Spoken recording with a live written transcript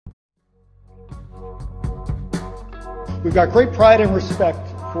We've got great pride and respect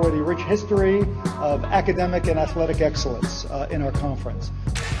for the rich history of academic and athletic excellence in our conference.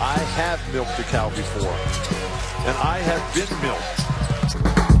 I have milked a cow before, and I have been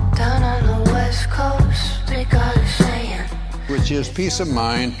milked. Down on the West Coast, they got a saying, which is peace of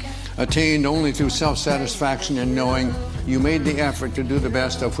mind attained only through self-satisfaction and knowing you made the effort to do the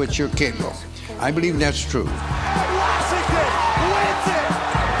best of which you're capable. I believe that's true. Washington wins it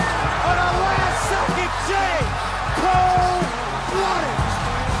on a last-second Jay Cold-blooded.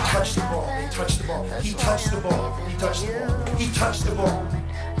 He touched the ball. He touched the ball. He touched the ball. He touched the ball. He touched the ball.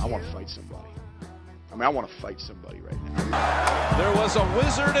 I want to fight somebody. I want to fight somebody right now. There was a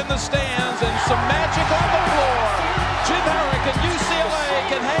wizard in the stands and some magic on the floor. Jim Herrick and UCLA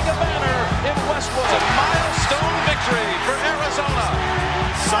can hang a banner in Westwood. A milestone victory for Arizona.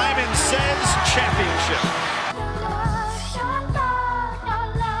 Simon says championship.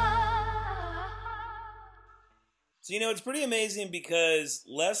 So, it's pretty amazing because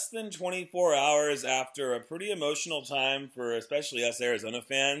less than 24 hours after a pretty emotional time for especially us Arizona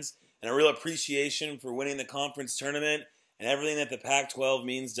fans and a real appreciation for winning the conference tournament and everything that the Pac-12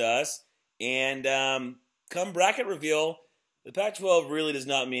 means to us, and come bracket reveal, the Pac-12 really does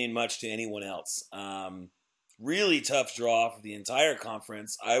not mean much to anyone else. Really tough draw for the entire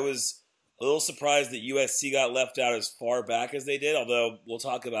conference. I was a little surprised that USC got left out as far back as they did, although we'll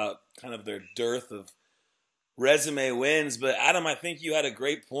talk about kind of their dearth of resume wins. But Adam, I think you had a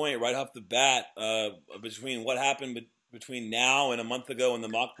great point right off the bat between what happened between now and a month ago when the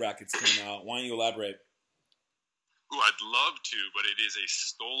mock brackets came out. Why don't you elaborate? Ooh, I'd love to, but it is a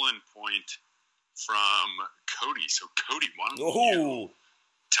stolen point from Cody. So Cody, why don't you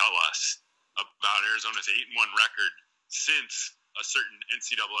tell us about Arizona's 8-1 record since a certain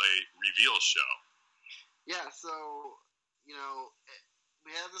NCAA reveal show? Yeah, so,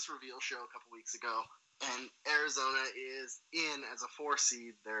 we had this reveal show a couple weeks ago, and Arizona is in as a 4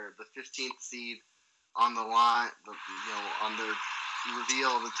 seed. They're the 15th seed on the line, on their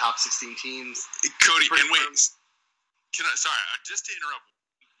reveal of the top 16 teams. Cody, and wait, just to interrupt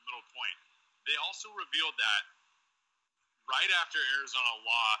a little point, they also revealed that right after Arizona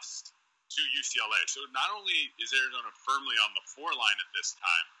lost to UCLA. So not only is Arizona firmly on the 4 line at this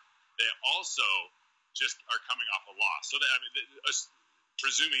time, they also just are coming off a loss. So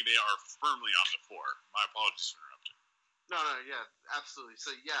presuming they are firmly on the 4. My apologies for interrupting. No, yeah, absolutely.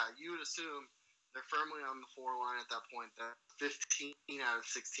 So yeah, you would assume they're firmly on the 4 line at that point. That 15 out of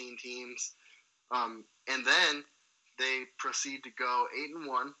 16 teams, and then they proceed to go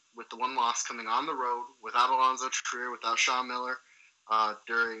 8-1 with the 1 loss coming on the road without Alonzo Trier, without Sean Miller.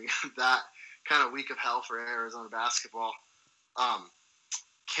 During that kind of week of hell for Arizona basketball,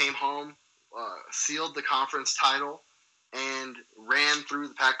 came home, sealed the conference title, and ran through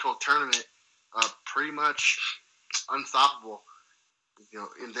the Pac-12 tournament pretty much unstoppable,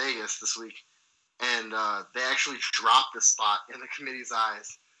 in Vegas this week. And they actually dropped the spot in the committee's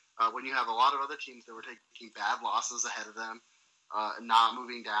eyes when you have a lot of other teams that were taking bad losses ahead of them, not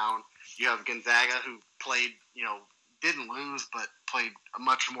moving down. You have Gonzaga, who played, didn't lose, but played a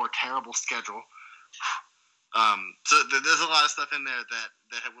much more terrible schedule. So there's a lot of stuff in there that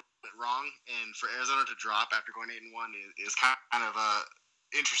went wrong, and for Arizona to drop after going 8-1 is kind of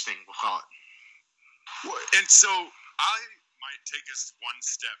interesting, we'll call it. And so I might take us one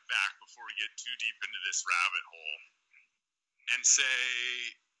step back before we get too deep into this rabbit hole and say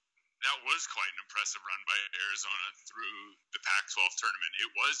that was quite an impressive run by Arizona through the Pac-12 tournament.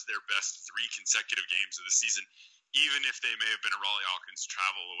 It was their best 3 consecutive games of the season, even if they may have been a Raleigh Hawkins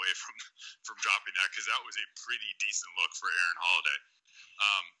travel away from dropping that, because that was a pretty decent look for Aaron Holiday.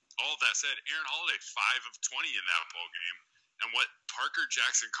 All that said, Aaron Holiday 5 of 20 in that ball game, and what Parker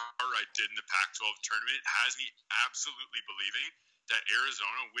Jackson Cartwright did in the Pac-12 tournament has me absolutely believing that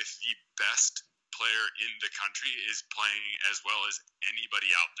Arizona, with the best player in the country, is playing as well as anybody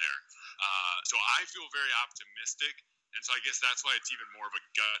out there. So I feel very optimistic, and so I guess that's why it's even more of a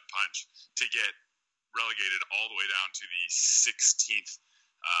gut punch to get relegated all the way down to the 16th,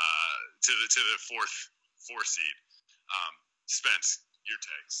 to the fourth seed. Spence, your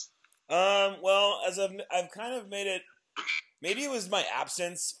takes. Well, as I've kind of made it. Maybe it was my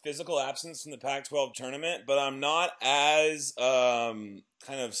physical absence from the Pac-12 tournament, but I'm not as kind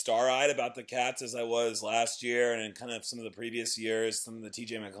of star-eyed about the Cats as I was last year and in kind of some of the previous years, some of the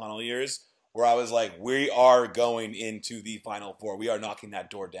TJ McConnell years, where I was like, we are going into the Final Four. We are knocking that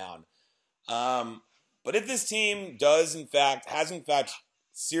door down. But if this team has in fact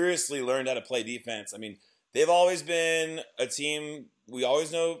seriously learned how to play defense, I mean, they've always been a team, we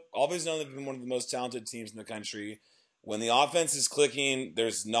always know they've been one of the most talented teams in the country. When the offense is clicking,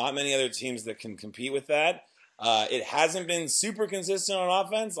 there's not many other teams that can compete with that. It hasn't been super consistent on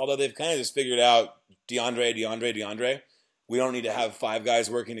offense, although they've kind of just figured out DeAndre. We don't need to have 5 guys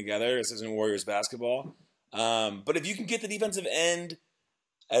working together. This isn't Warriors basketball. But if you can get the defensive end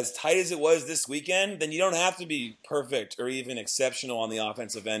as tight as it was this weekend, then you don't have to be perfect or even exceptional on the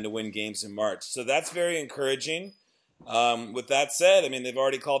offensive end to win games in March. So that's very encouraging. With that said, I mean, they've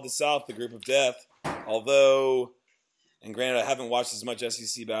already called the South the group of death. Although, and granted, I haven't watched as much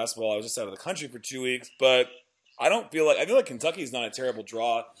SEC basketball. I was just out of the country for 2 weeks. But I feel like Kentucky's not a terrible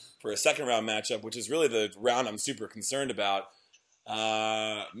draw for a second-round matchup, which is really the round I'm super concerned about.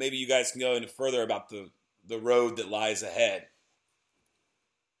 Maybe you guys can go into further about the road that lies ahead.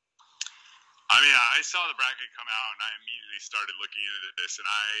 I mean, I saw the bracket come out, and I immediately started looking into this, and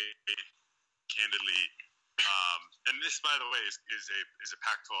I candidly, and this, by the way, is a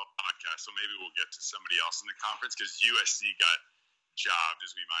Pac-12 podcast, so maybe we'll get to somebody else in the conference, because USC got jobbed,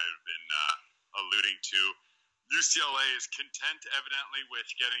 as we might have been alluding to. UCLA is content, evidently, with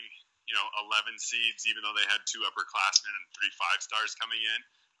getting 11 seeds, even though they had 2 upperclassmen and 3 5-stars coming in.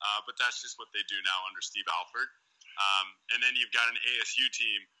 But that's just what they do now under Steve Alford. And then you've got an ASU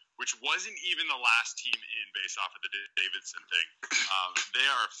team, which wasn't even the last team in based off of the Davidson thing. They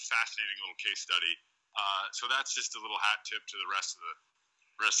are a fascinating little case study. So that's just a little hat tip to the rest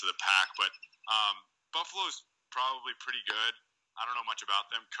of the pack. But Buffalo's probably pretty good. I don't know much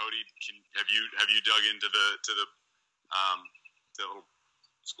about them. Cody, have you dug into the little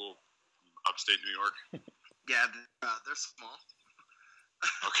school upstate New York? Yeah, they're small.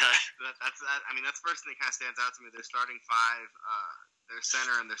 Okay. That's the first thing that kind of stands out to me. Their starting 5, their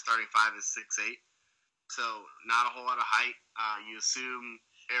center and their starting 5 is 6'8", so not a whole lot of height. You assume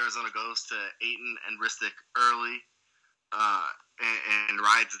Arizona goes to Ayton and Ristic early and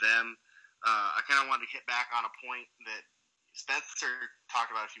rides them. I kind of wanted to hit back on a point that Spencer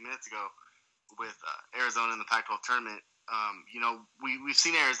talked about a few minutes ago with Arizona in the Pac-12 tournament. We've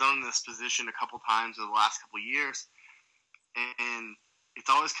seen Arizona in this position a couple times over the last couple of years, and it's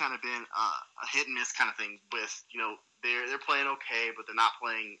always kind of been a hit and miss kind of thing with, they're playing okay, but they're not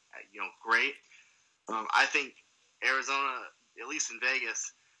playing, great. I think Arizona, at least in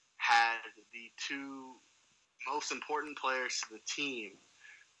Vegas, had the 2 most important players to the team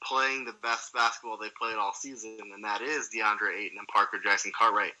playing the best basketball they played all season, and that is DeAndre Ayton and Parker Jackson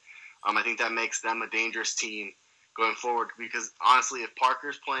Cartwright. I think that makes them a dangerous team going forward, because honestly, if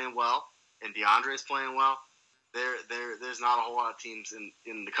Parker's playing well and DeAndre's playing well, there's not a whole lot of teams in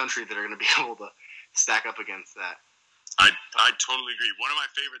the country that are going to be able to stack up against that. I totally agree. One of my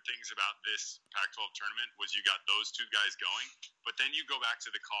favorite things about this Pac-12 tournament was you got those 2 guys going, but then you go back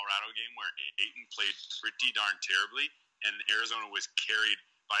to the Colorado game where Ayton played pretty darn terribly, and Arizona was carried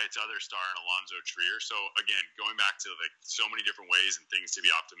by its other star in Alonzo Trier. So again, going back to so many different ways and things to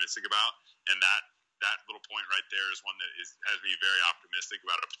be optimistic about, and that little point right there is one that has me very optimistic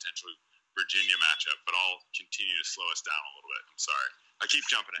about a potential Virginia matchup, but I'll continue to slow us down a little bit. I'm sorry. I keep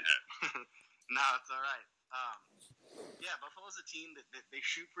jumping ahead. No, it's all right. Yeah, Buffalo's a team that they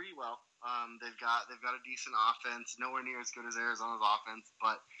shoot pretty well. They've got a decent offense, nowhere near as good as Arizona's offense,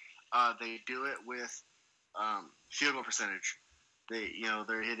 but they do it with field goal percentage.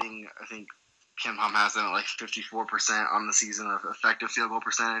 They're hitting, I think Ken Pom has them at like 54% on the season of effective field goal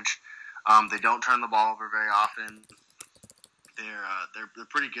percentage. They don't turn the ball over very often. They're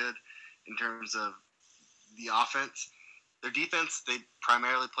pretty good in terms of the offense. Their defense, they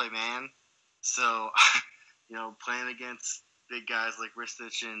primarily play man, so playing against big guys like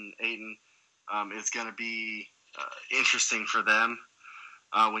Ristich and Ayton is going to be interesting for them.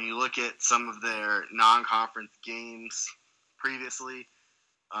 When you look at some of their non-conference games previously,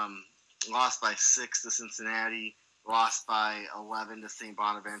 lost by 6 to Cincinnati, lost by 11 to St.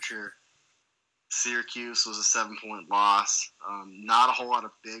 Bonaventure. Syracuse was a 7-point loss. Not a whole lot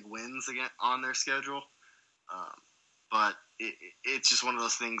of big wins again on their schedule, but it's just one of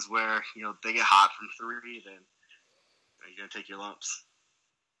those things where they get hot from 3, then you're gonna take your lumps.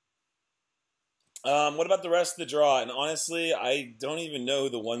 What about the rest of the draw? And honestly, I don't even know who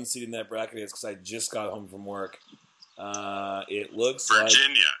the 1 seed in that bracket is because I just got home from work. It looks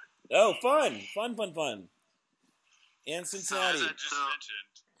Virginia. Oh, fun. And Cincinnati. As I just mentioned.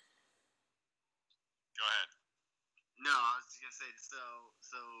 Go ahead. No, I was just gonna say. So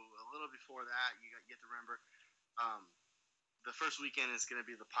a little before that, you have to remember, the first weekend is gonna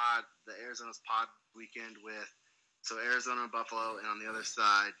be the Arizona's pod weekend with Arizona and Buffalo, and on the other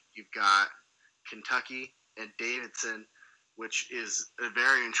side you've got Kentucky and Davidson, which is a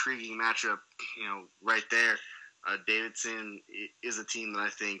very intriguing matchup. Right there, Davidson is a team that I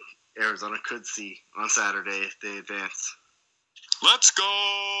think Arizona could see on Saturday if they advance. Let's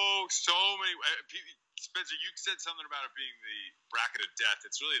go so many. Spencer, you said something about it being the bracket of death.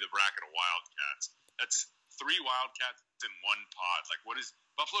 It's really the bracket of Wildcats. That's 3 Wildcats in one pod. Like, what is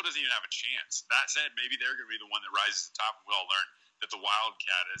Buffalo doesn't even have a chance. That said, maybe they're going to be the one that rises to the top, and we all learn that the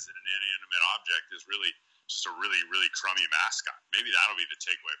Wildcat as an inanimate object is really just a really, really crummy mascot. Maybe that'll be the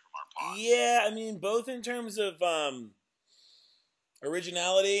takeaway from our pod. Yeah, I mean, both in terms of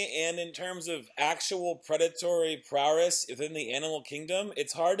originality and in terms of actual predatory prowess within the animal kingdom,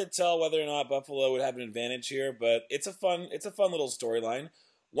 it's hard to tell whether or not Buffalo would have an advantage here, but it's a fun little storyline.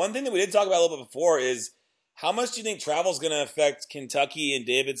 One thing that we did talk about a little bit before is how much do you think travel is going to affect Kentucky and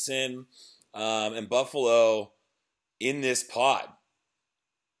Davidson and Buffalo in this pod?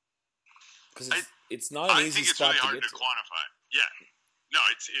 Because it's not an easy spot to get to. I think it's really hard to quantify. Yeah. No,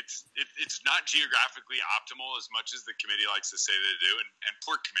 it's not geographically optimal as much as the committee likes to say they do, and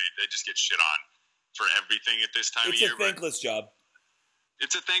poor committee, they just get shit on for everything at this time of year. It's a thankless job.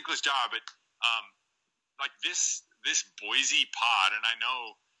 It's a thankless job, but like this Boise pod, and I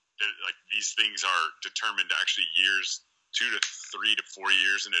know that like these things are determined actually years, 2 to 3 to 4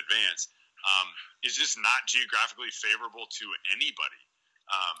 years in advance, is just not geographically favorable to anybody.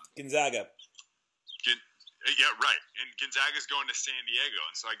 Gonzaga. Yeah, right. And Gonzaga's going to San Diego,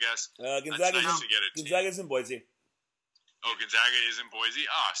 and so I guess Gonzaga's nice to get it. Gonzaga's in Boise. Oh, Gonzaga is in Boise?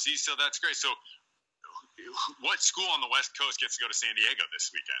 See, so that's great. So what school on the West Coast gets to go to San Diego this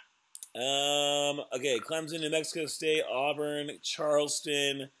weekend? Okay, Clemson, New Mexico State, Auburn,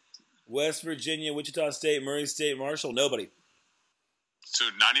 Charleston, West Virginia, Wichita State, Murray State, Marshall, nobody. So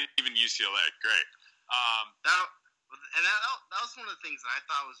not even UCLA. Great. That was one of the things that I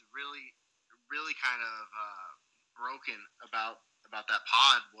thought was really kind of broken about that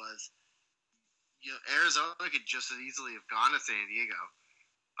pod was, Arizona could just as easily have gone to San Diego,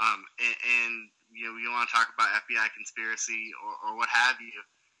 and you want to talk about FBI conspiracy or what have you.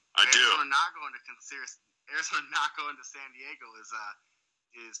 Arizona not going to San Diego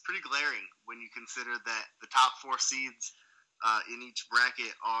is pretty glaring when you consider that the top 4 seeds in each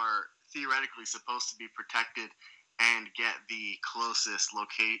bracket are theoretically supposed to be protected and get the closest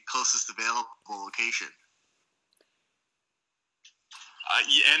available location.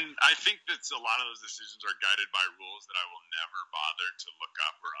 And I think that a lot of those decisions are guided by rules that I will never bother to look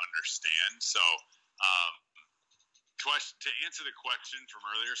up or understand. So, to answer the question from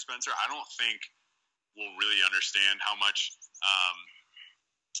earlier, Spencer, I don't think we'll really understand how much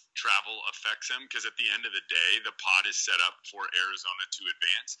travel affects them, because at the end of the day, the pod is set up for Arizona to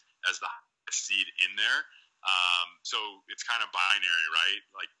advance as the highest seed in there. So it's kind of binary, right?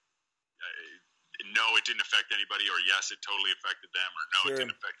 Like, no, it didn't affect anybody, or yes, it totally affected them, or no, It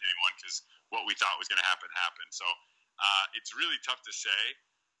didn't affect anyone because what we thought was going to happen happened. So it's really tough to say,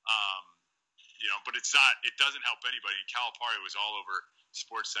 but it's not. It doesn't help anybody. Calipari was all over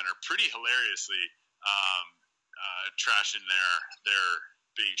SportsCenter, pretty hilariously trashing their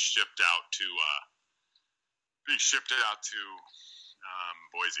being shipped out to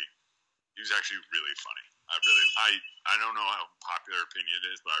Boise. He was actually really funny. I don't know how popular opinion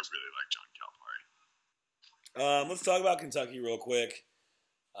it is, but I really like John Calipari. Let's talk about Kentucky real quick.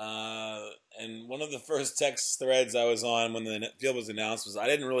 And one of the first text threads I was on when the field was announced was I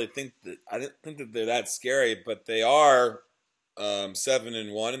didn't think that they're that scary, but they are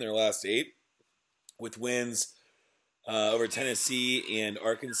 7-1 in their last 8 with wins over Tennessee and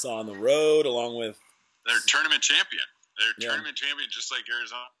Arkansas on the road, along with they're tournament champion. They're tournament champion, just like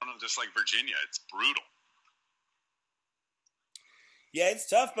Arizona, just like Virginia. It's brutal. Yeah, it's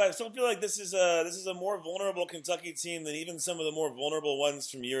tough, but I still feel like this is a more vulnerable Kentucky team than even some of the more vulnerable ones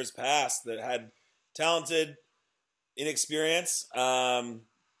from years past that had talented inexperience. But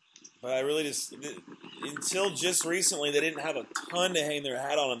I really until just recently, they didn't have a ton to hang their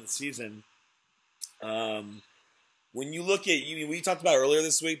hat on in the season. When you look at we talked about earlier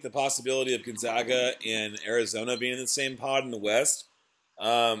this week the possibility of Gonzaga and Arizona being in the same pod in the West.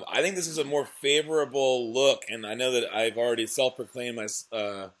 I think this is a more favorable look, and I know that I've already self-proclaimed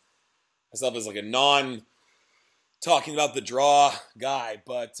myself as like a non-talking about the draw guy,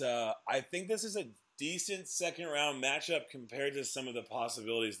 but I think this is a decent second-round matchup compared to some of the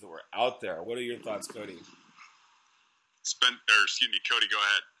possibilities that were out there. What are your thoughts, Cody? Cody, go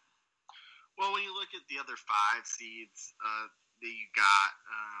ahead. Well, when you look at the other 5 seeds that you got,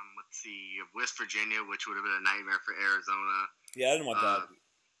 let's see, you have West Virginia, which would have been a nightmare for Arizona. Yeah, I didn't want that.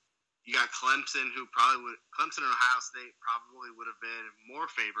 You got Clemson, Clemson and Ohio State probably would have been more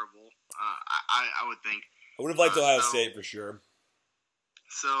favorable. I would think. I would have liked Ohio State for sure.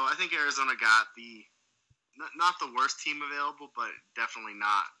 So I think Arizona got not the worst team available, but definitely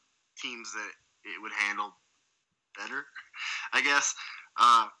not teams that it would handle better, I guess.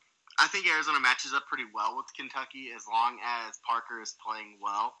 think Arizona matches up pretty well with Kentucky as long as Parker is playing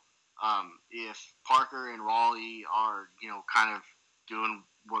well. If Parker and Raleigh are, kind of doing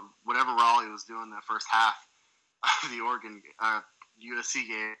whatever Raleigh was doing the first half of the Oregon USC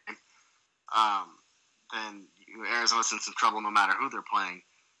game, then Arizona's in some trouble no matter who they're playing.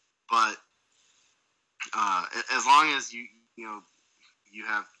 But as long as you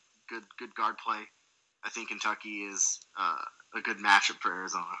have good guard play, I think Kentucky is a good matchup for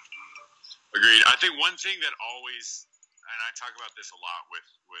Arizona. Agreed. I think one thing that always, and I talk about this a lot with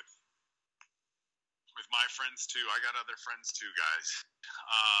my friends too. I got other friends too, guys.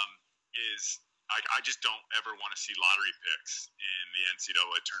 Is I just don't ever want to see lottery picks in the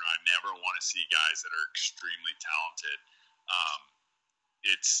NCAA tournament. I never want to see guys that are extremely talented.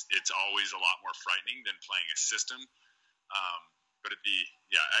 It's always a lot more frightening than playing a system. But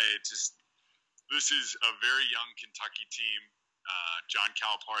this is a very young Kentucky team. John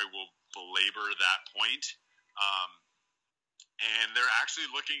Calipari will belabor that point. And they're actually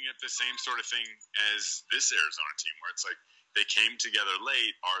looking at the same sort of thing as this Arizona team, where it's like they came together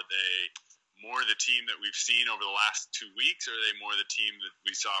late. Are they more the team that we've seen over the last 2 weeks, or are they more the team that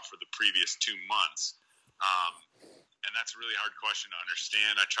we saw for the previous 2 months? And that's a really hard question to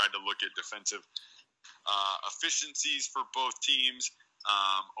understand. I tried to look at defensive efficiencies for both teams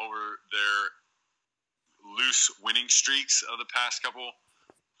over their loose winning streaks of the past couple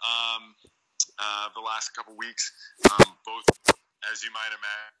weeks. Both, as you might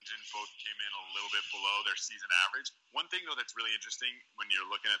imagine, both came in a little bit below their season average. One thing, though, that's really interesting when you're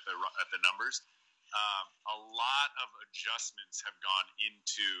looking at the numbers, a lot of adjustments have gone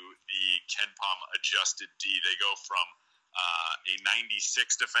into the KenPom adjusted D. They go from a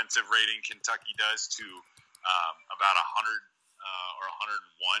 96 defensive rating Kentucky does to about 100 or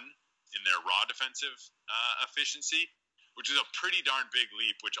 101 in their raw defensive efficiency, which is a pretty darn big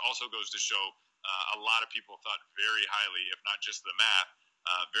leap, which also goes to show a lot of people thought very highly, if not just the math,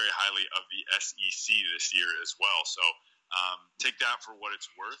 very highly of the SEC this year as well. So take that for what it's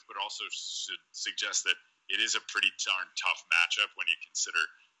worth, but also should suggest that it is a pretty darn tough matchup when you consider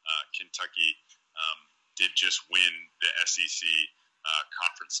Kentucky did just win the SEC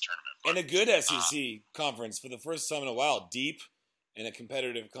conference tournament. And a good SEC conference for the first time in a while, deep in a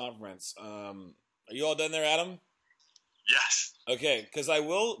competitive conference. Are you all done there, Adam? Yes. Okay, because I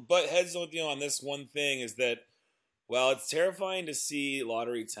will butt heads with you on this one thing is that, while it's terrifying to see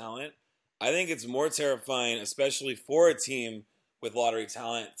lottery talent, I think it's more terrifying, especially for a team with lottery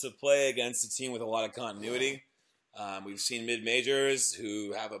talent, to play against a team with a lot of continuity. We've seen mid-majors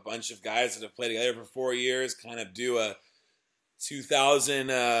who have a bunch of guys that have played together for 4 years kind of do a 2000,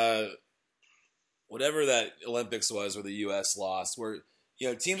 whatever that Olympics was where the U.S. lost, where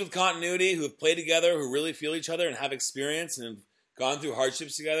teams with continuity who have played together, who really feel each other and have experience and have gone through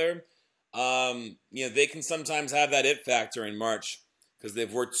hardships together, they can sometimes have that it factor in March because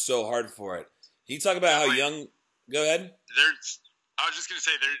they've worked so hard for it. You talk about how young. Go ahead. I was just going to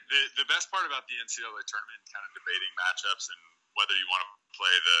say, the best part about the NCAA tournament, kind of debating matchups and whether you want to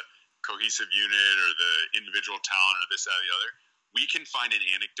play the cohesive unit or the individual talent or this, that, or the other, we can find an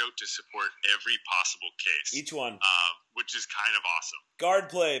anecdote to support every possible case. Each one. Which is kind of awesome. Guard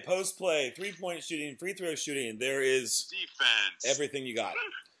play, post play, three-point shooting, free throw shooting. There is defense. Everything you got.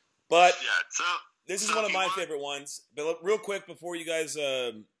 But this is one of my favorite ones. But real quick, before you guys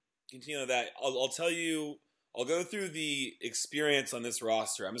continue that, I'll tell you, I'll go through the experience on this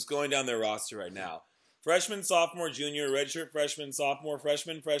roster. I'm just going down their roster right now. Freshman, sophomore, junior, redshirt freshman, sophomore,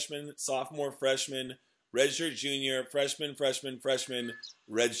 freshman, sophomore, freshman, redshirt junior, freshman,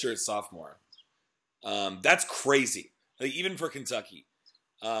 redshirt sophomore. That's crazy, even for Kentucky.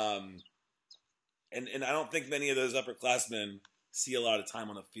 And I don't think many of those upperclassmen see a lot of time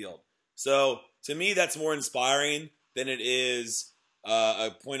on the field. So to me, that's more inspiring than it is a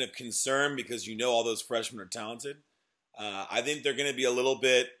point of concern because all those freshmen are talented. I think they're going to be a little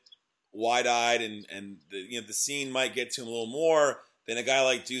bit wide-eyed, and the scene might get to them a little more than a guy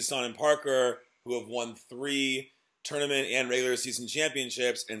like Dusan and Parker, who have won 3 tournament and regular season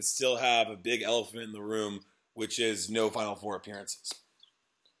championships and still have a big elephant in the room, which is no Final Four appearances.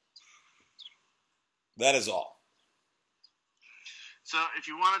 That is all. So if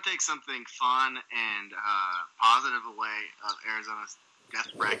you want to take something fun and positive away of Arizona's death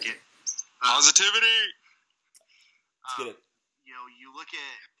bracket, positivity. Let's get it.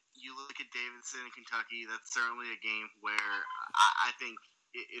 You look at Davidson and Kentucky. That's certainly a game where I think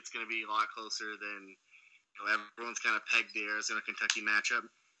it's going to be a lot closer than everyone's kind of pegged the Arizona-Kentucky matchup.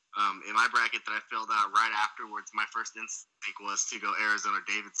 In my bracket that I filled out right afterwards, my first instinct was to go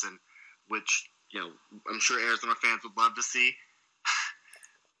Arizona-Davidson, which I'm sure Arizona fans would love to see.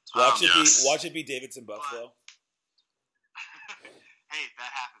 Watch it be Davidson Buffalo. Hey,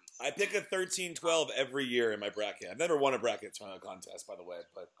 that happens. I pick a 13-12 every year in my bracket. I've never won a bracket contest, by the way,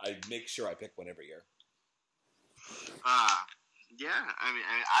 but I make sure I pick one every year. Yeah, I mean,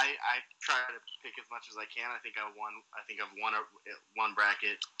 I try to pick as much as I can. I think I've won one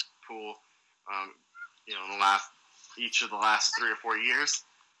bracket pool, in each of the last 3 or 4 years.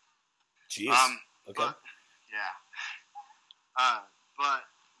 Jeez. Okay. But, yeah. But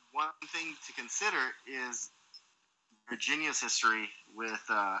one thing to consider is Virginia's history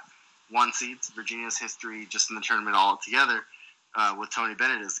with 1 seeds. Virginia's history just in the tournament altogether with Tony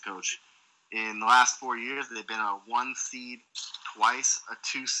Bennett as the coach. In the last 4 years, they've been a 1 seed twice, a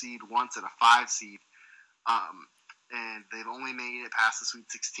 2 seed once, and a 5 seed. And they've only made it past the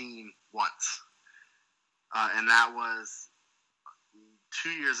Sweet 16 once. And that was 2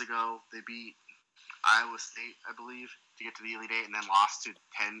 years ago. They beat Iowa State, I believe, to get to the Elite Eight, and then lost to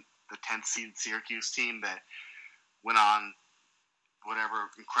the 10th seed Syracuse team that went on whatever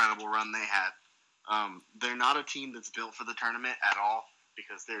incredible run they had. They're not a team that's built for the tournament at all,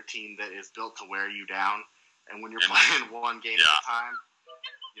 because they're a team that is built to wear you down. And when you're playing one game at a time,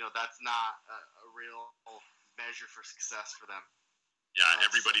 that's not a real measure for success for them. Yeah,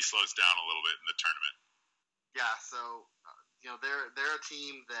 everybody slows down a little bit in the tournament. Yeah, so they're a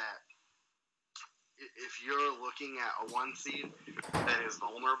team that if you're looking at a 1 seed that is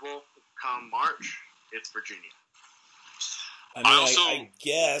vulnerable come March, it's Virginia. I mean, I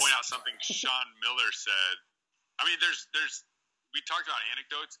guess point out something Sean Miller said. I mean, there's we talked about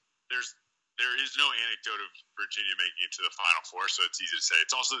anecdotes. There is no anecdote of Virginia making it to the Final Four, so it's easy to say.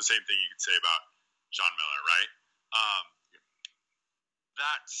 It's also the same thing you could say about Sean Miller, right?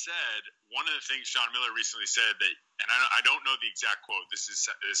 That said, one of the things Sean Miller recently said that, and I don't know the exact quote. This is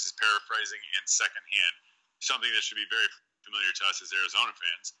paraphrasing and secondhand, something that should be very familiar to us as Arizona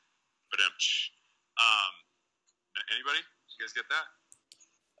fans. But anybody? Did you guys get that?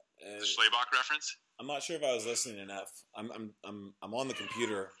 The Schlabach reference? I'm not sure if I was listening enough. I'm on the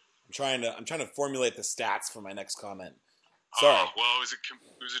computer. I'm trying to formulate the stats for my next comment. Sorry. Well, it was a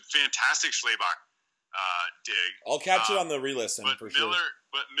fantastic Schlabach dig. I'll catch it on the re-listen for sure.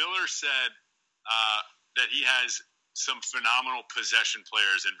 But Miller said that he has some phenomenal possession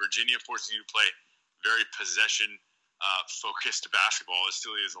players, and Virginia forces you to play very possession-focused basketball, as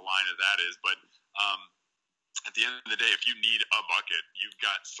silly as a line as that is. But at the end of the day, if you need a bucket, you've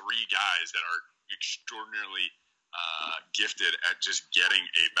got 3 guys that are extraordinarily gifted at just getting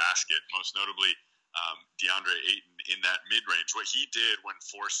a basket, most notably DeAndre Ayton in that mid-range. What he did when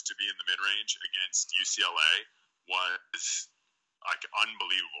forced to be in the mid-range against UCLA was like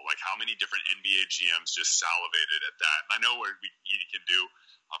unbelievable. Like how many different NBA GMs just salivated at that. And I know what he can do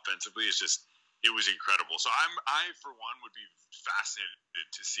offensively. It was incredible. So I for one would be fascinated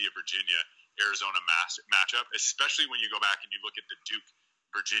to see a Virginia-Arizona matchup, especially when you go back and you look at the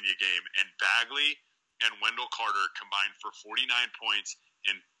Duke-Virginia game, and Bagley and Wendell Carter combined for 49 points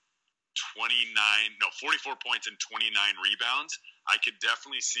and 44 points and 29 rebounds. I could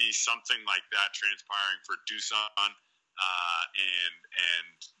definitely see something like that transpiring for Dusan and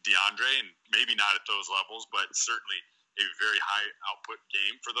DeAndre, and maybe not at those levels, but certainly a very high output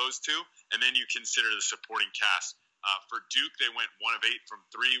game for those two. And then you consider the supporting cast. For Duke, they went 1 of 8 from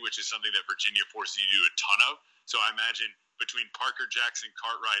 3, which is something that Virginia forces you to do a ton of. So I imagine between Parker Jackson,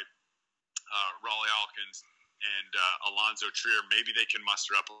 Cartwright, Raleigh Alkins, and Alonzo Trier, maybe they can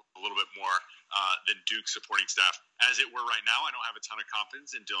muster up a little bit more than Duke's supporting staff. As it were right now, I don't have a ton of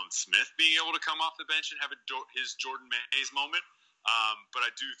confidence in Dylan Smith being able to come off the bench and have his Jordan Mays moment. But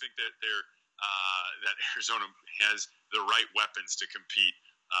I do think that that Arizona has the right weapons to compete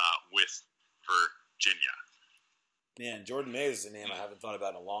with Virginia. Man, Jordan Mays is a name I haven't thought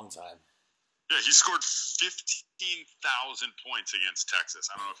about in a long time. Yeah, he scored 15,000 points against Texas.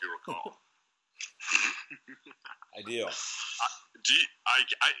 I don't know if you recall. I do. At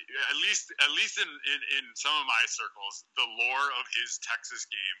least in some of my circles, the lore of his Texas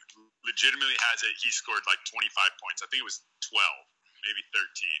game legitimately has it. He scored like 25 points. I think it was 12, maybe 13.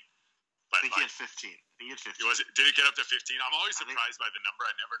 But I think he had 15. Did it get up to 15? I'm always surprised by the number.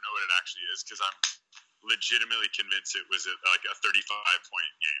 I never know what it actually is because I'm legitimately convinced it was like a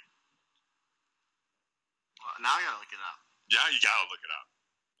 35-point game. Well, now I gotta look it up. Yeah, you gotta look it up.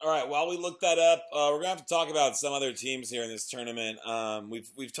 All right, while we look that up, we're going to have to talk about some other teams here in this tournament.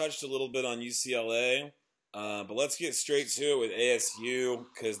 We've touched a little bit on UCLA, but let's get straight to it with ASU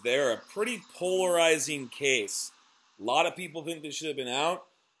because they're a pretty polarizing case. A lot of people think they should have been out.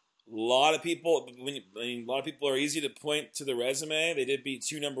 A lot of people are easy to point to the resume. They did beat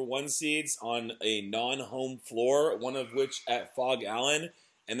 2 number 1 seeds on a non-home floor, one of which at Fog Allen.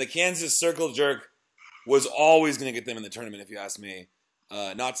 And the Kansas circle jerk was always going to get them in the tournament, if you ask me.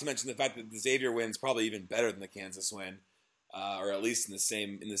 Not to mention the fact that the Xavier win's probably even better than the Kansas win, or at least in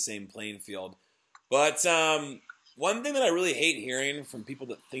the same playing field. But one thing that I really hate hearing from people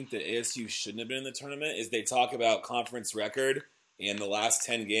that think that ASU shouldn't have been in the tournament is they talk about conference record in the last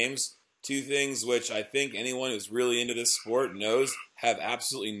 10 games. Two things which I think anyone who's really into this sport knows have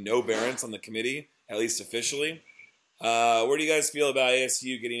absolutely no bearance on the committee, at least officially. Where do you guys feel about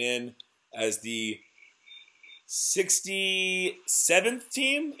ASU getting in as the 67th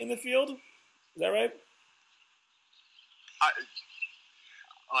team in the field? Is that right? I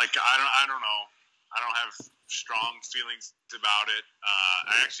don't know. I don't have strong feelings about it.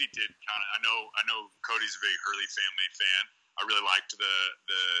 I actually did I know Cody's a big Hurley family fan. I really liked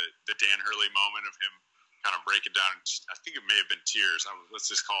the Dan Hurley moment of him kind of breaking down. I think it may have been tears. Let's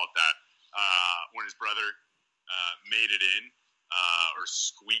just call it that. When his brother made it in or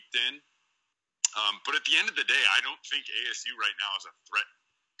squeaked in. But at the end of the day, I don't think ASU right now is a threat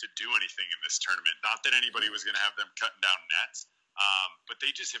to do anything in this tournament. Not that anybody was going to have them cutting down nets, but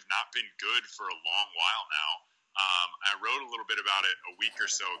they just have not been good for a long while now. I wrote a little bit about it a week or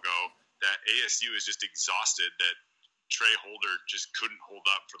so ago that ASU is just exhausted, that Trey Holder just couldn't hold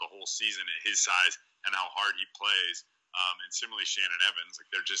up for the whole season at his size and how hard he plays. And similarly, Shannon Evans, like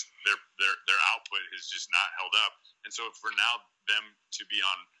their output has just not held up. And so for now them to be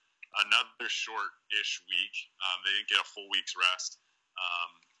on another short-ish week, they didn't get a full week's rest.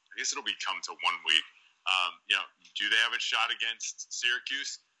 I guess it'll become to 1 week. Do they have a shot against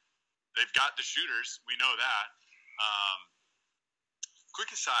Syracuse? They've got the shooters. We know that.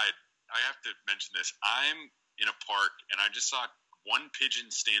 Quick aside, I have to mention this. I'm in a park, and I just saw one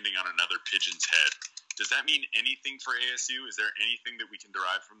pigeon standing on another pigeon's head. Does that mean anything for ASU? Is there anything that we can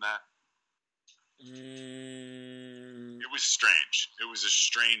derive from that? It was strange. It was a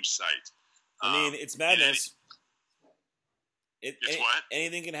strange sight. I mean, it's madness. It's what?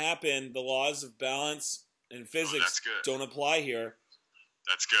 Anything can happen. The laws of balance and physics don't apply here.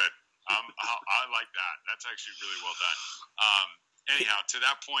 That's good. I like that. That's actually really well done. Anyhow, to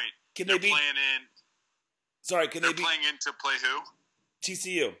that point, they're playing in. Sorry, can they playing in to play who?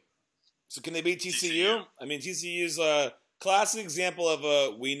 TCU. So can they beat TCU? I mean, TCU's a classic example of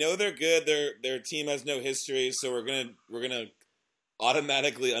we know they're good. Their team has no history, so we're gonna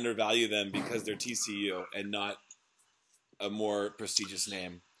automatically undervalue them because they're TCU and not a more prestigious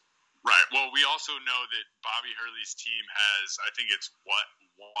name. Right. Well, we also know that Bobby Hurley's team has, I think it's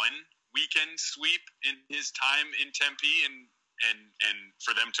one weekend sweep in his time in Tempe, and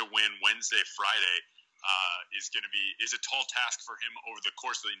for them to win Wednesday, Friday is a tall task for him over the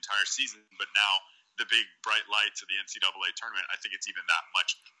course of the entire season. But now the big bright lights of the NCAA tournament, I think it's even that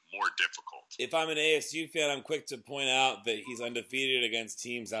much more difficult. If I'm an ASU fan, I'm quick to point out that he's undefeated against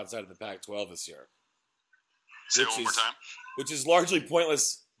teams outside of the Pac-12 this year. Say it one more time. Which is largely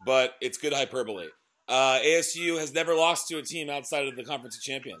pointless, but it's good hyperbole. ASU has never lost to a team outside of the Conference of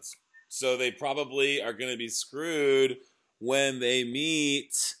Champions. So they probably are going to be screwed when they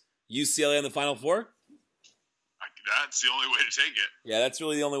meet UCLA in the Final Four. That's the only way to take it. Yeah, that's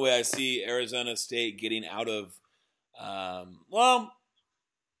really the only way I see Arizona State getting out of I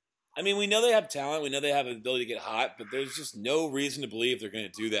mean, we know they have talent. We know they have the ability to get hot, but there's just no reason to believe they're going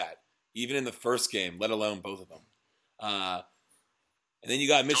to do that, even in the first game, let alone both of them. And then you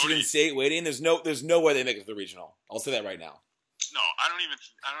got Michigan State waiting. There's no way they make it to the regional. I'll say that right now. No, I don't even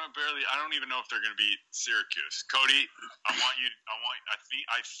know if they're going to beat Syracuse. Cody, I feel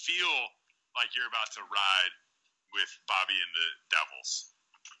like you're about to ride with Bobby and the Devils.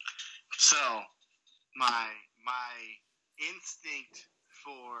 So, my instinct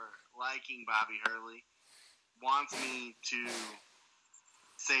for liking Bobby Hurley wants me to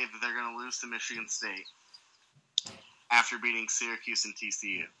say that they're going to lose to Michigan State after beating Syracuse and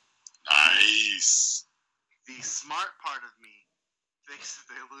TCU. Nice. The smart part of me thinks that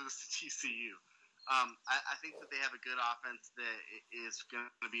they lose to TCU. I think that they have a good offense that is going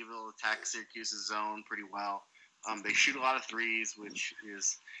to be able to attack Syracuse's zone pretty well. They shoot a lot of threes, which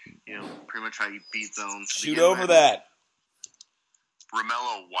is, pretty much how you beat zones. Shoot over that.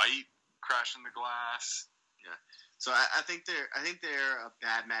 Romello White crashing the glass. Yeah. So I think they're a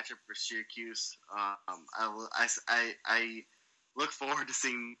bad matchup for Syracuse. I look forward to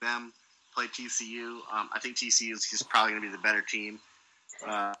seeing them play TCU. I think TCU is just probably going to be the better team.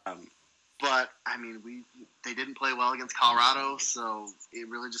 But I mean, they didn't play well against Colorado, so it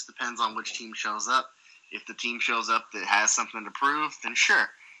really just depends on which team shows up. If the team shows up that has something to prove, then sure,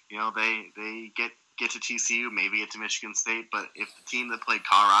 they get to TCU, maybe get to Michigan State. But if the team that played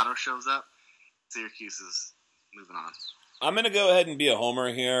Colorado shows up, Syracuse is moving on. I'm going to go ahead and be a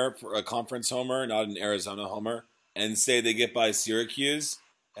homer here, for a conference homer, not an Arizona homer, and say they get by Syracuse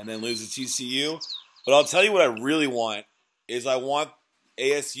and then lose to TCU. But I'll tell you what I really want is I want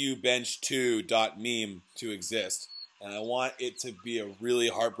ASU bench 2.meme to exist. And I want it to be a really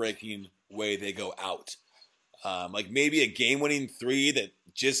heartbreaking way they go out. Like maybe a game-winning 3 that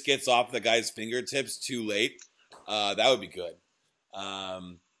just gets off the guy's fingertips too late. That would be good.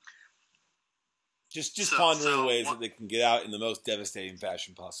 Just pondering ways that they can get out in the most devastating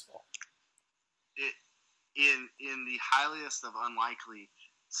fashion possible. In the highest of unlikely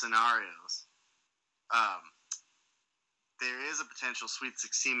scenarios, there is a potential Sweet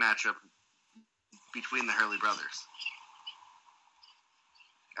 16 matchup between the Hurley brothers,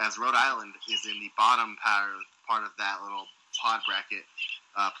 as Rhode Island is in the bottom part of that little pod bracket,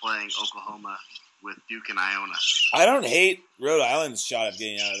 playing Oklahoma with Duke and Iona. I don't hate Rhode Island's shot of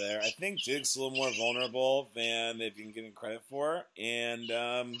getting out of there. I think Duke's a little more vulnerable than they've been getting credit for. And,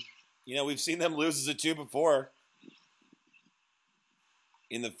 we've seen them lose as a 2 before.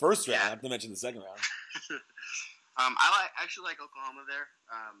 In the first round, not to mention the second round. I actually like Oklahoma there.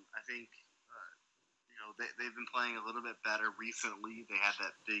 I think, they've been playing a little bit better recently. They had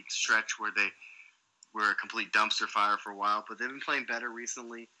that big stretch where they were a complete dumpster fire for a while, but they've been playing better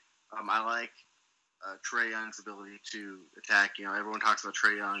recently. I like Trae Young's ability to attack. Everyone talks about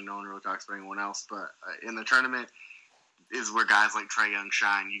Trae Young. No one really talks about anyone else. But in the tournament is where guys like Trae Young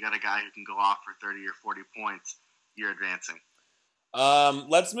shine. You got a guy who can go off for 30 or 40 points. You're advancing.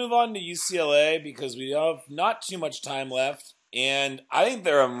 Let's move on to UCLA because we have not too much time left. And I think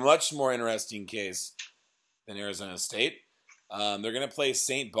they're a much more interesting case than Arizona State. They're going to play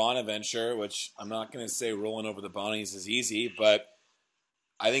St. Bonaventure, which I'm not going to say rolling over the Bonnies is easy, but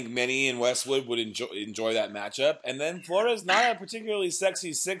I think many in Westwood would enjoy that matchup. And then Florida's not a particularly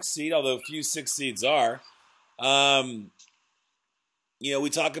sexy 6 seed, although few 6 seeds are. We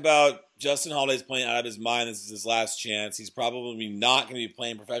talk about Justin Holiday's playing out of his mind. This is his last chance. He's probably not going to be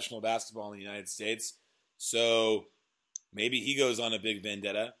playing professional basketball in the United States. So maybe he goes on a big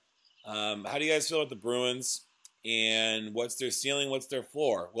vendetta. How do you guys feel about the Bruins? And what's their ceiling? What's their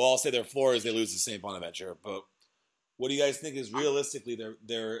floor? Well, I'll say their floor is they lose to St. Bonaventure, but what do you guys think is realistically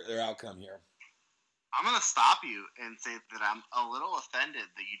their outcome here? I'm going to stop you and say that I'm a little offended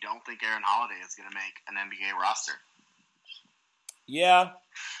that you don't think Aaron Holiday is going to make an NBA roster. Yeah.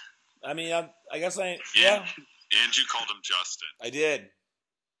 I mean, I guess yeah. And you called him Justin. I did.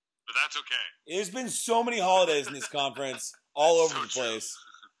 But that's okay. There's been so many holidays in this conference all over the place.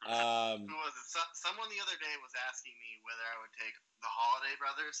 Who was it? Someone the other day was asking me whether I would take the Holiday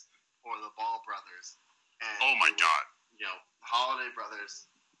brothers or the Ball brothers. And oh my God! Holiday brothers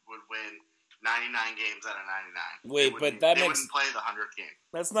would win 99 games out of 99. Wait, but they wouldn't play the 100th game.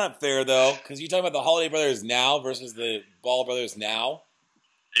 That's not fair though, because you're talking about the Holiday brothers now versus the Ball brothers now.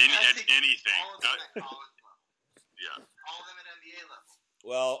 Anything. All of them at college level. Yeah. All of them at NBA level.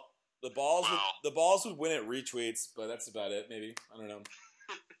 Well, the Balls would win at retweets, but that's about it. Maybe, I don't know.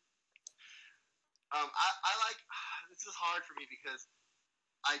 I like. This is hard for me because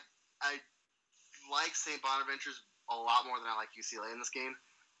I like St. Bonaventure's a lot more than I like UCLA in this game.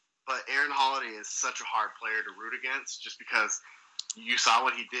 But Aaron Holiday is such a hard player to root against, just because you saw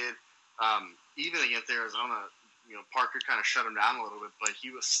what he did, even against Arizona. Parker kind of shut him down a little bit, but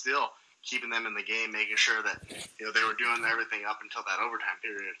he was still keeping them in the game, making sure that they were doing everything up until that overtime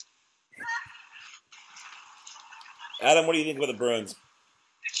period. Adam, what do you think about the Bruins?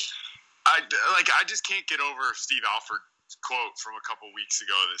 I just can't get over Steve Alford's quote from a couple weeks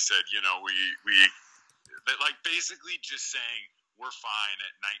ago that said, that basically just saying we're fine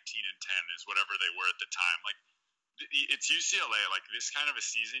at 19-10 is whatever they were at the time. Like, it's UCLA. Like, this kind of a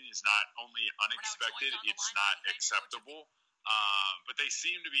season is not only unexpected, it's not acceptable. But they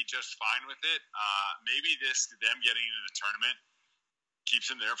seem to be just fine with it. Maybe them getting into the tournament keeps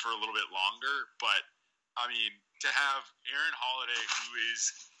them there for a little bit longer. But, I mean, to have Aaron Holiday, who is,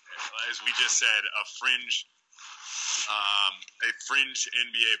 as we just said, a fringe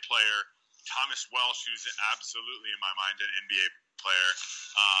NBA player, Thomas Welsh, who's absolutely in my mind an NBA player,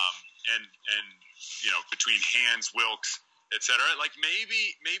 and between Hands, Wilkes, etc. Like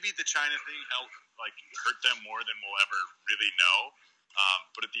maybe the China thing hurt them more than we'll ever really know.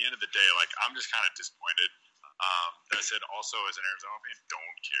 But at the end of the day, I'm just kind of disappointed. That said, also as an Arizona fan,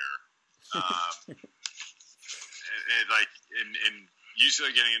 don't care. And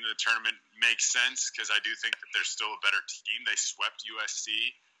UCLA getting into the tournament makes sense because I do think that they're still a better team. They swept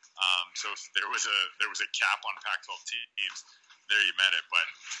USC, so if there was a cap on Pac-12 teams, there you met it. But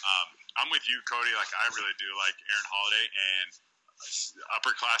I'm with you, Cody. I really do like Aaron Holiday, and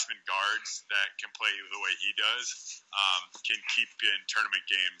upperclassmen guards that can play the way he does can keep in tournament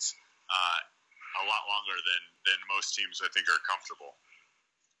games a lot longer than most teams I think are comfortable.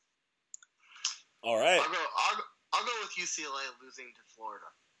 All right. I'll go with UCLA losing to Florida.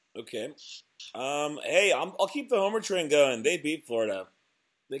 Okay. Hey, I'll keep the homer train going. They beat Florida.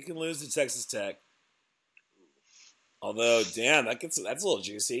 They can lose to Texas Tech. Although, damn, that's a little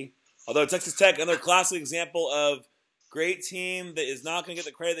juicy. Although Texas Tech, another classic example of great team that is not going to get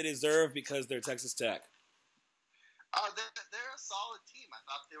the credit they deserve because they're Texas Tech. They're a solid team. I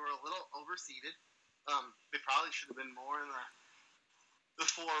thought they were a little overseeded. They probably should have been more in the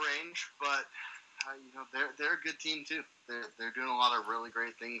 4 range, but they're a good team too. They're doing a lot of really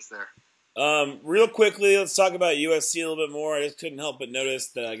great things there. Real quickly, let's talk about USC a little bit more. I just couldn't help but notice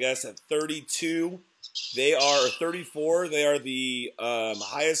that I guess at 32, they are 34. They are the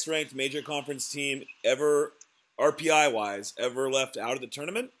highest ranked major conference team ever, RPI wise, ever left out of the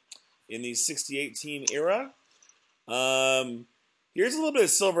tournament in the 68 team era. Here's a little bit of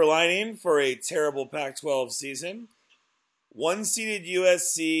silver lining for a terrible Pac-12 season. 1-seeded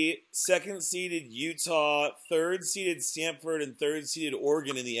USC, 2nd-seeded Utah, 3rd-seeded Stanford, and 3rd-seeded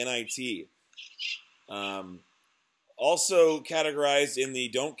Oregon in the NIT. Also categorized in the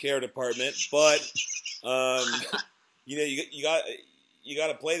don't care department, but you got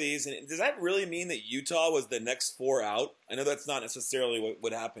to play these. And does that really mean that Utah was the next 4 out? I know that's not necessarily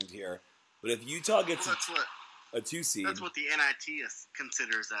what happened here, but if Utah gets a 2 seed, that's what the NIT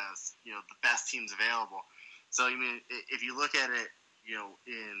considers as the best teams available. So, I mean, if you look at it,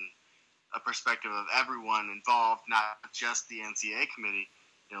 in a perspective of everyone involved, not just the NCAA committee,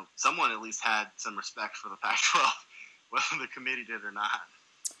 someone at least had some respect for the Pac-12, whether the committee did or not.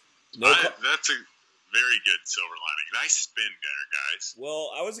 That's a very good silver lining. Nice spin there, guys.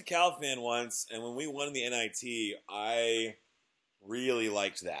 Well, I was a Cal fan once, and when we won the NIT, I really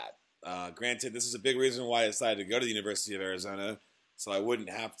liked that. Granted, this is a big reason why I decided to go to the University of Arizona, so I wouldn't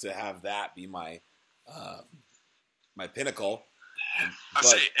have to have that be my pinnacle. I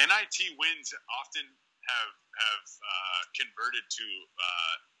say NIT wins often have converted to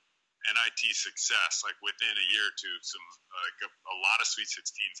NIT success. Like within a year or two, a lot of Sweet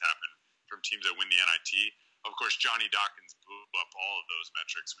 16s happen from teams that win the NIT. Of course, Johnny Dawkins blew up all of those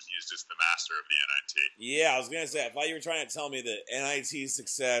metrics when he was just the master of the NIT. Yeah, I was going to say, I thought you were trying to tell me that NIT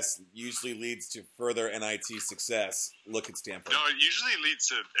success usually leads to further NIT success. Look at Stanford. No, it usually leads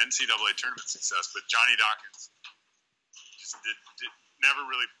to NCAA tournament success, but Johnny Dawkins just never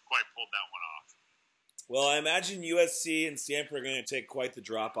really quite pulled that one off. Well, I imagine USC and Stanford are going to take quite the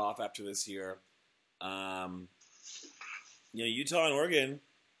drop-off after this year. Utah and Oregon,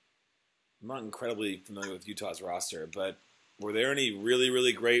 I'm not incredibly familiar with Utah's roster, but were there any really,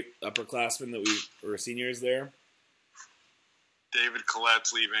 really great upperclassmen that were seniors there? David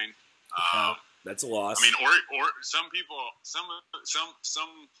Collette's leaving. That's a loss. I mean, or some people, some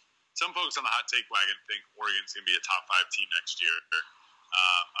folks on the hot take wagon think Oregon's going to be a top 5 team next year.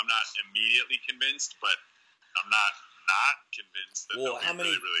 I'm not immediately convinced, but I'm not convinced that they'll be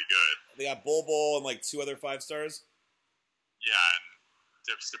really, really good. They got Bol and like 2 other 5 stars. Yeah, and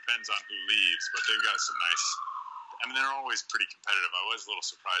it depends on who leaves, but they've got some nice. I mean, they're always pretty competitive. I was a little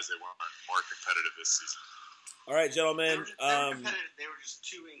surprised they weren't more competitive this season. All right, gentlemen. They were just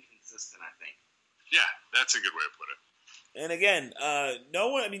too inconsistent, I think. Yeah, that's a good way to put it. And again,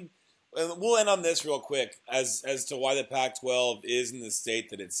 no one. I mean, we'll end on this real quick as to why the Pac-12 is in the state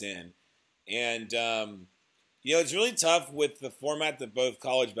that it's in, and it's really tough with the format that both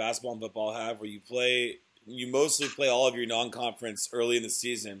college basketball and football have, where you mostly play all of your non-conference early in the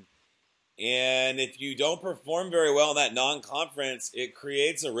season. And if you don't perform very well in that non-conference, it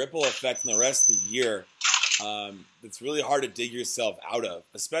creates a ripple effect in the rest of the year that's really hard to dig yourself out of,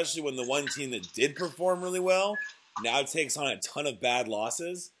 especially when the one team that did perform really well now takes on a ton of bad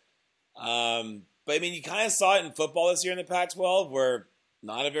losses. But, I mean, you kind of saw it in football this year in the Pac-12, where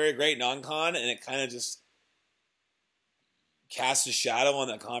not a very great non-con, and it kind of just cast a shadow on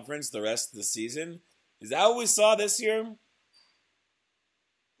that conference the rest of the season. Is that what we saw this year?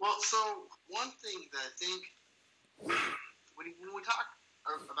 Well, so one thing that I think when we talk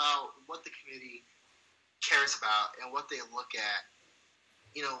about what the committee cares about and what they look at,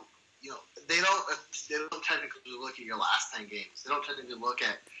 they don't technically look at your last 10 games. They don't technically look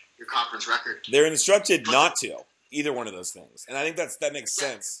at your conference record. They're instructed not to either one of those things, and I think that makes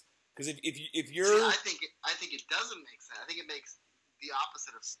sense because if you're, I think it doesn't make sense. I think it makes the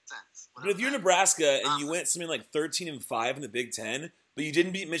opposite of sense. But if you're Nebraska and you went something like 13-5 in the Big Ten, but you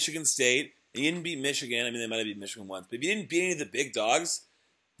didn't beat Michigan State, and you didn't beat Michigan. I mean, they might have beat Michigan once, but if you didn't beat any of the big dogs,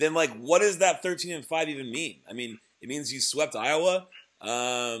 then like, what does that 13-5 even mean? I mean, It means you swept Iowa.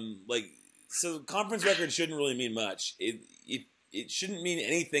 So conference record shouldn't really mean much. It shouldn't mean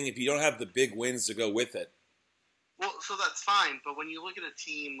anything if you don't have the big wins to go with it. Well, so that's fine, but when you look at a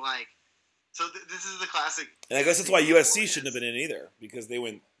team like, this is the classic. And I guess that's why USC shouldn't have been in either, because they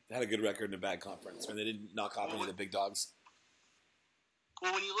had a good record in a bad conference, and they didn't knock off any of the big dogs.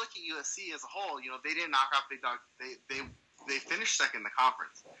 Well, when you look at USC as a whole, they didn't knock off big dogs. They finished second in the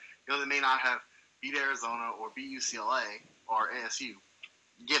conference. They may not have beat Arizona or beat UCLA or ASU.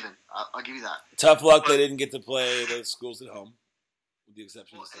 Given, I'll give you that. Tough luck they didn't get to play those schools at home, with the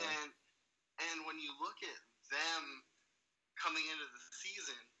exception of Sarah. And when you look at them coming into the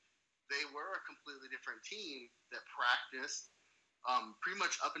season, they were a completely different team that practiced pretty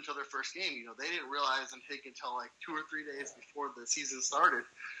much up until their first game. They didn't realize until like 2 or 3 days before the season started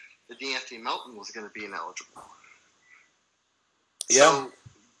that D'Anthony Melton was going to be ineligible. Yeah.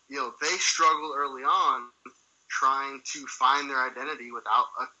 So, they struggled early on trying to find their identity without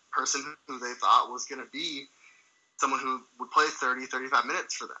a person who they thought was going to be someone who would play 30, 35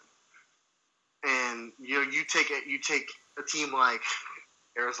 minutes for them. And, you take a team like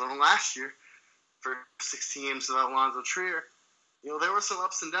Arizona last year for 16 games without Alonzo Trier. There were some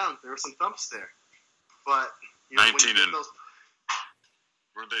ups and downs. There were some thumps there. But 19 and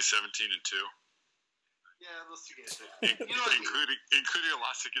were they 17-2? Yeah, those 2 games. Including a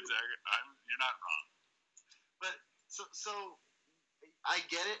loss to Gonzaga. You're not wrong. But so I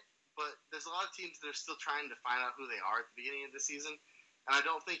get it, but there's a lot of teams that are still trying to find out who they are at the beginning of the season, and I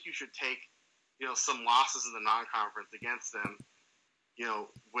don't think you should take some losses in the non-conference against them.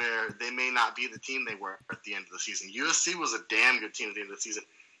 Where they may not be the team they were at the end of the season. USC was a damn good team at the end of the season.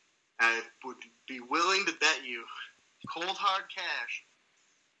 And I would be willing to bet you, cold hard cash,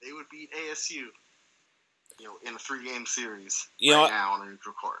 they would beat ASU, in a 3-game series now on a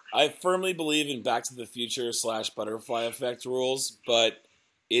neutral court. I firmly believe in Back to the Future / butterfly effect rules, but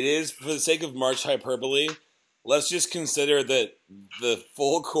it is, for the sake of March hyperbole, let's just consider that the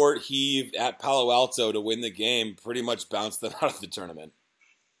full court heave at Palo Alto to win the game pretty much bounced them out of the tournament.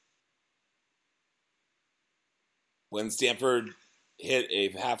 When Stanford hit a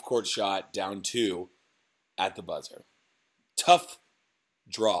half-court shot down 2 at the buzzer. Tough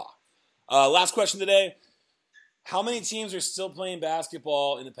draw. Last question today. How many teams are still playing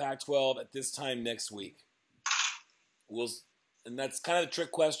basketball in the Pac-12 at this time next week? And that's kind of a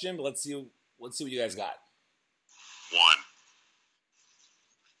trick question, but let's see what you guys got.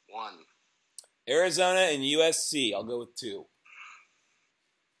 1. Arizona and USC. I'll go with 2.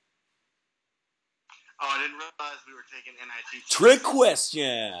 Oh, I didn't realize we were taking NIT. Trick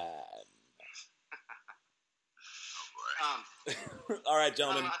question. All right,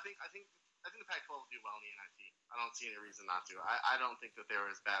 gentlemen. I think the Pac-12 will do well in the NIT. I don't see any reason not to. I don't think that they're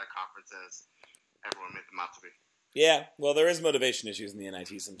as bad a conference as everyone made them out to be. Yeah, well, there is motivation issues in the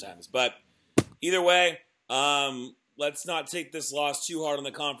NIT sometimes. But either way, let's not take this loss too hard on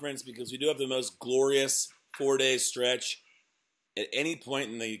the conference because we do have the most glorious 4-day stretch at any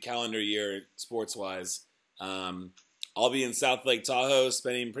point in the calendar year, sports-wise. I'll be in South Lake Tahoe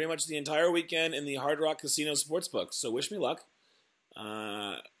spending pretty much the entire weekend in the Hard Rock Casino Sportsbook. So wish me luck.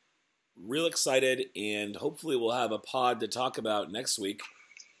 Real excited, and hopefully we'll have a pod to talk about next week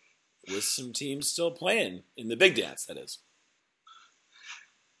with some teams still playing in the big dance, that is.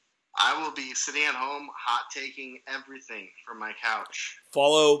 I will be sitting at home, hot-taking everything from my couch.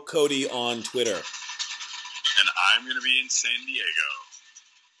 Follow Cody on Twitter. And I'm going to be in San Diego.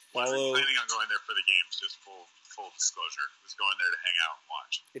 Wasn't planning on going there for the games, just full disclosure. Was going there to hang out and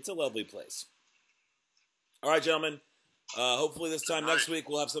watch. It's a lovely place. All right, gentlemen. Hopefully this time next week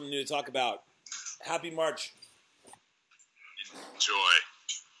we'll have something new to talk about. Happy March. Enjoy.